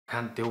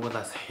Can't deal with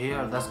this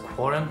hair. This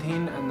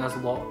quarantine and this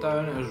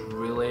lockdown is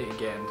really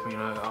getting to me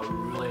now.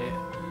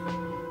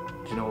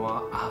 Do you know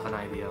what? I have an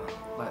idea.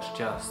 Let's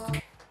just...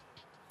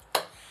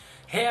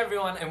 Hey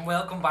everyone, and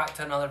welcome back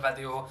to another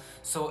video.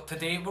 So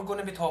today we're going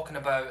to be talking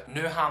about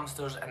new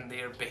hamsters and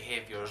their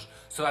behaviours.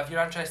 So if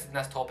you're interested in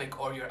this topic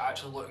or you're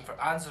actually looking for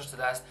answers to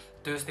this,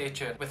 do stay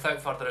tuned.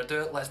 Without further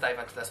ado, let's dive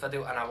into this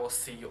video and I will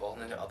see you all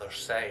on the other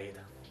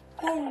side.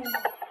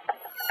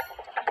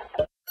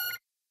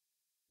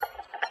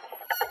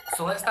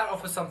 So let's start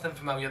off with something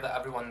familiar that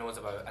everyone knows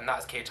about, and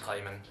that's cage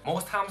climbing.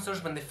 Most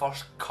hamsters, when they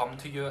first come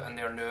to you and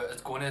they're new,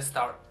 is going to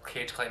start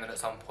cage climbing at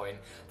some point.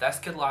 This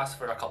could last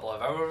for a couple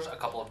of hours, a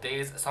couple of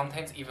days,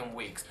 sometimes even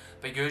weeks,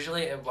 but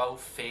usually it will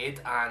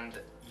fade and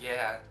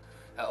yeah,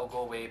 it'll go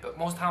away. But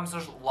most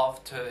hamsters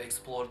love to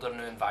explore their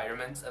new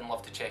environments and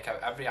love to check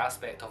out every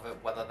aspect of it,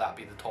 whether that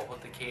be the top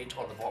of the cage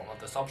or the bottom of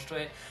the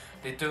substrate.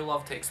 They do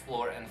love to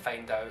explore and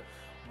find out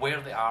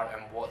where they are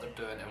and what they're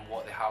doing and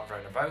what they have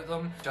round about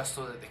them, just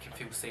so that they can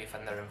feel safe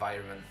in their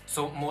environment.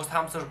 So most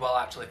hamsters will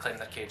actually climb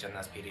their cage in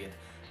this period.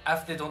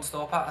 If they don't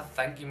stop it, I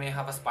think you may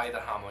have a spider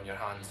ham on your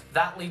hands.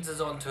 That leads us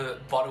on to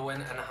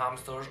burrowing in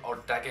hamsters or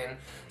digging.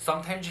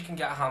 Sometimes you can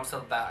get a hamster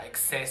that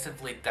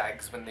excessively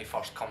digs when they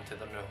first come to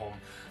their new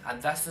home,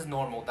 and this is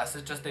normal. This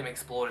is just them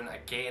exploring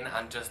again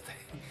and just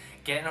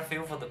getting a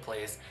feel for the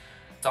place.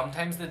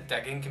 Sometimes the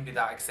digging can be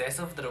that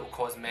excessive that it will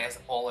cause mess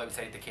all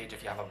outside the cage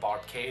if you have a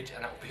barred cage,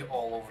 and it will be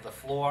all over the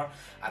floor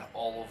and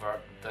all over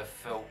the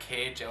full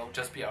cage. It will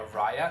just be a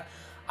riot.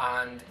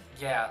 And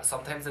yeah,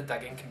 sometimes the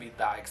digging can be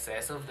that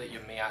excessive that you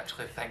may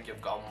actually think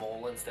you've got a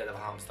mole instead of a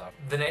hamster.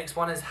 The next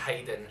one is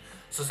hiding.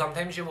 So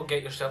sometimes you will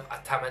get yourself a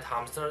timid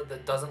hamster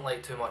that doesn't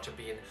like too much of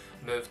being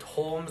moved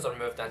homes or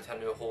moved into a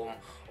new home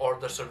or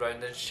their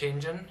surroundings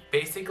changing.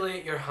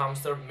 Basically, your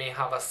hamster may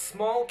have a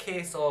small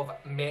case of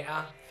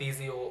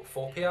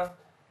metathesiophobia.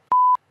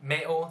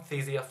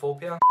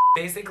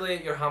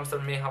 Basically, your hamster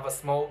may have a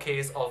small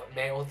case of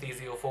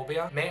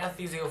metathesiophobia.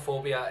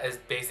 Metathesiophobia is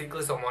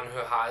basically someone who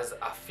has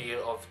a fear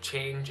of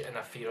change and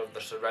a fear of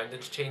their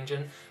surroundings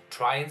changing.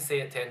 Try and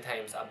say it 10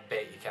 times, I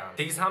bet you can.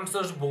 These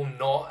hamsters will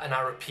not, and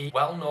I repeat,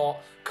 will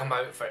not come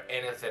out for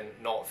anything.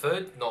 Not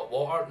food, not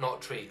water,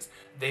 not treats.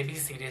 They be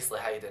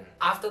seriously hiding.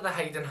 After the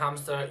hiding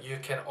hamster, you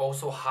can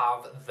also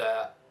have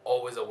the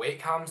always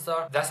awake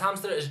hamster. This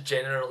hamster is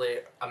generally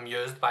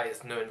amused by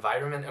its new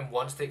environment and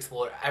wants to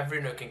explore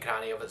every nook and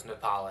cranny of its new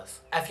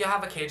palace. If you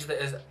have a cage that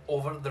is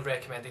over the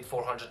recommended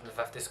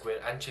 450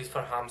 square inches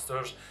for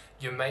hamsters,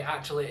 you might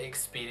actually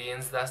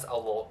experience this a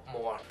lot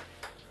more.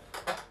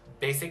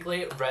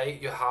 Basically, right,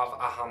 you have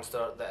a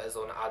hamster that is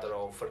on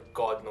Adderall for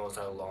God knows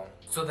how long.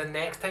 So the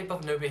next type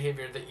of new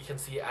behaviour that you can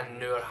see in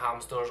newer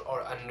hamsters or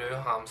a new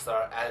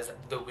hamster is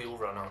the wheel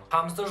runner.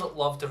 Hamsters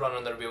love to run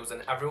on their wheels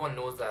and everyone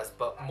knows this,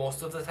 but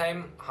most of the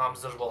time,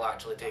 hamsters will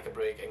actually take a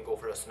break and go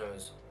for a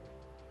snooze.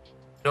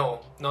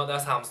 No, not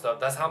this hamster.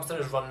 This hamster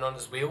is running on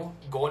its wheel,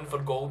 going for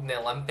gold in the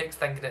Olympics,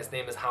 thinking its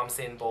name is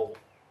Hamster Bolt.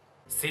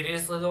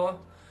 Seriously though?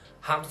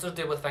 Hamsters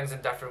deal with things in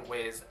different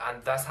ways,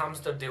 and this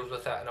hamster deals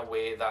with it in a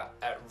way that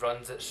it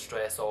runs its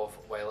stress off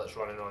while it's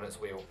running on its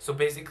wheel. So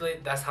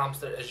basically, this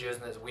hamster is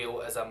using its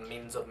wheel as a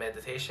means of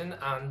meditation,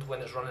 and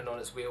when it's running on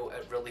its wheel,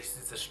 it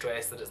releases the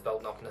stress that it's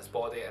building up in its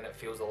body and it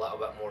feels a little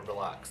bit more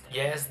relaxed.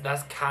 Yes,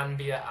 this can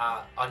be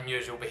an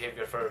unusual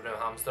behaviour for a new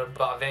hamster,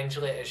 but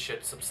eventually it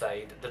should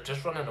subside. They're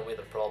just running away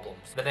their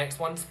problems. The next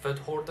one's food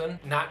hoarding.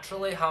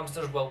 Naturally,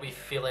 hamsters will be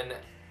feeling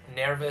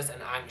nervous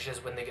and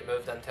anxious when they get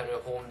moved into a new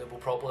home. They will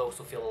probably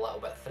also feel a little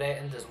bit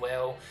threatened as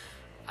well,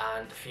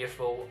 and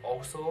fearful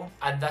also,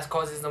 and this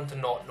causes them to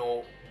not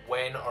know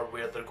when or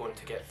where they're going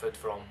to get food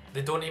from.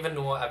 They don't even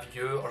know if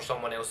you or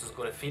someone else is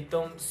going to feed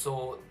them,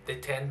 so they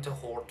tend to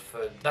hoard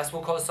food. This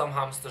will cause some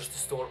hamsters to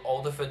store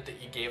all the food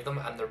that you gave them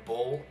in their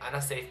bowl in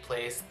a safe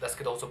place. This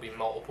could also be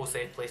multiple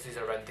safe places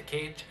around the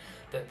cage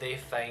that they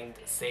find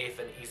safe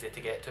and easy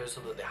to get to,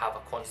 so that they have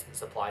a constant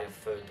supply of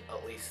food,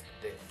 at least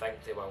they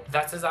think they will.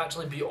 This is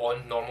actually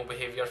beyond normal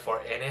behaviour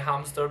for any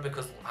hamster,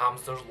 because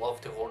hamsters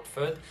love to hoard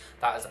food.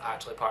 That is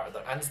actually part of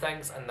their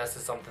instincts, and this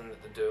is something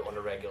that they do on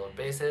a regular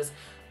basis.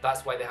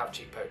 That's why they have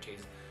cheek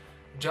pouches.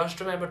 Just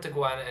remember to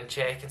go in and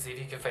check and see if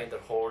you can find their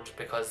hoards,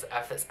 because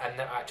if it's in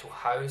their actual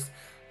house,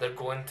 they're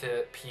going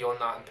to pee on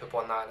that and poop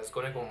on that, and it's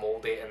going to go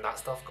mouldy and that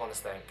stuff's going to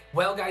stink.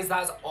 Well guys,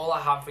 that's all I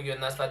have for you in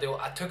this video.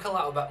 I took a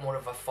little bit more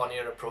of a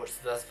funnier approach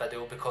to this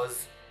video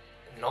because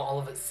not all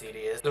of it's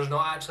serious. There's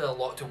not actually a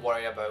lot to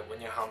worry about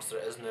when your hamster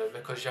is new,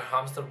 because your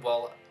hamster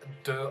will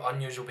do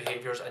unusual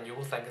behaviours and you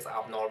will think it's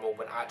abnormal,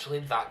 when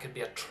actually that could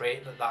be a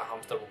trait that that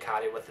hamster will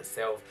carry with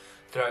itself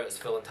throughout its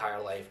full entire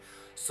life.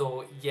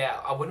 So yeah,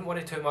 I wouldn't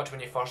worry too much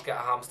when you first get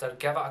a hamster.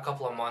 Give it a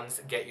couple of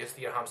months, get used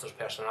to your hamster's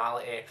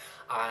personality,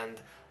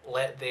 and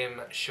let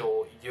them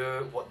show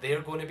you what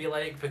they're going to be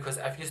like, because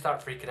if you start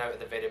freaking out at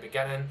the very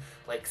beginning,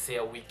 like say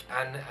a week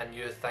in, and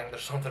you think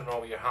there's something wrong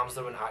with your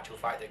hamster, when in actual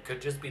fact it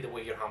could just be the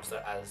way your hamster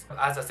is.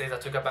 As I said, I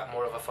took a bit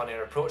more of a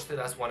funnier approach to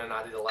this one and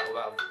added a little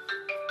bit of...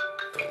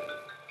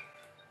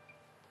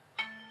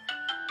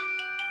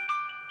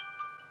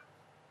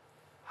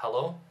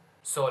 Hello?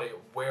 Sorry,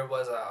 where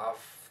was I?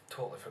 I've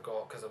totally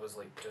forgot because I was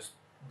like just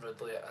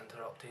rudely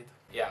interrupted.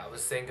 Yeah, I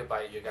was saying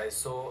goodbye to you guys.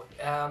 So,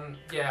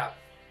 yeah.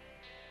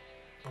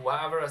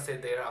 Whatever I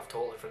said there, I've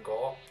totally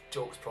forgot.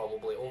 Joke's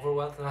probably over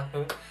with now.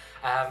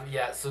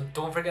 Yeah, so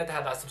don't forget to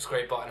hit that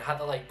subscribe button, hit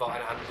the like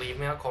button, and leave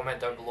me a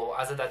comment down below.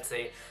 As I did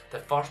say, the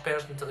first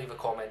person to leave a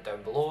comment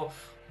down below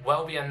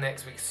will be in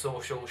next week's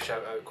social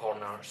shout out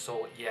corner.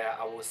 So yeah,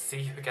 I will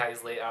see you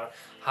guys later.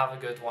 Have a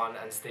good one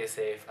and stay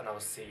safe, and I will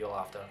see you all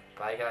after.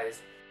 Bye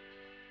guys.